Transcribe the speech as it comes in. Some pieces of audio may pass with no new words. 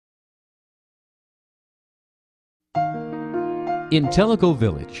In Tellico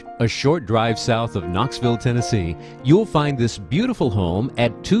Village, a short drive south of Knoxville, Tennessee, you'll find this beautiful home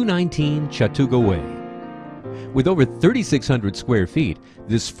at 219 Chatuga Way. With over 3,600 square feet,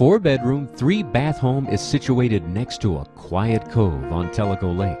 this 4-bedroom, 3-bath home is situated next to a quiet cove on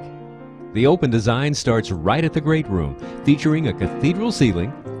Tellico Lake. The open design starts right at the great room, featuring a cathedral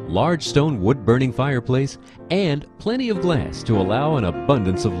ceiling, large stone wood-burning fireplace, and plenty of glass to allow an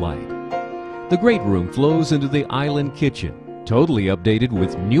abundance of light. The great room flows into the island kitchen, totally updated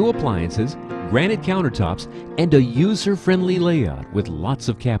with new appliances, granite countertops, and a user-friendly layout with lots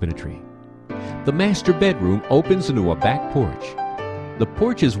of cabinetry. The master bedroom opens into a back porch. The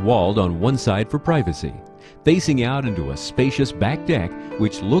porch is walled on one side for privacy, facing out into a spacious back deck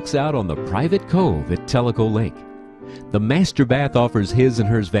which looks out on the private cove at Tellico Lake. The master bath offers his and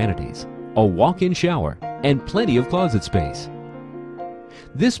hers vanities, a walk-in shower, and plenty of closet space.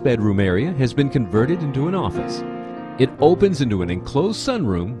 This bedroom area has been converted into an office. It opens into an enclosed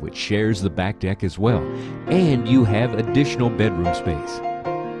sunroom which shares the back deck as well, and you have additional bedroom space.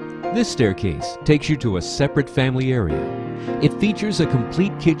 This staircase takes you to a separate family area. It features a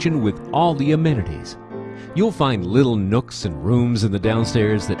complete kitchen with all the amenities. You'll find little nooks and rooms in the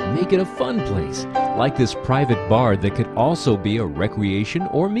downstairs that make it a fun place, like this private bar that could also be a recreation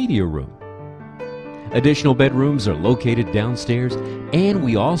or media room. Additional bedrooms are located downstairs, and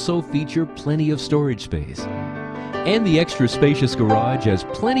we also feature plenty of storage space. And the extra spacious garage has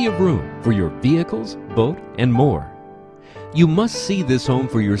plenty of room for your vehicles, boat, and more. You must see this home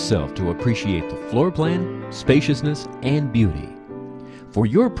for yourself to appreciate the floor plan, spaciousness, and beauty. For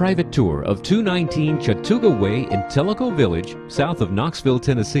your private tour of 219 Chatuga Way in Tellico Village, south of Knoxville,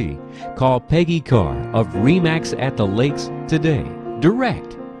 Tennessee, call Peggy Carr of RE/MAX at the Lakes today,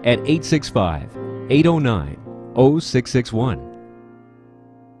 direct at 865-809-0661.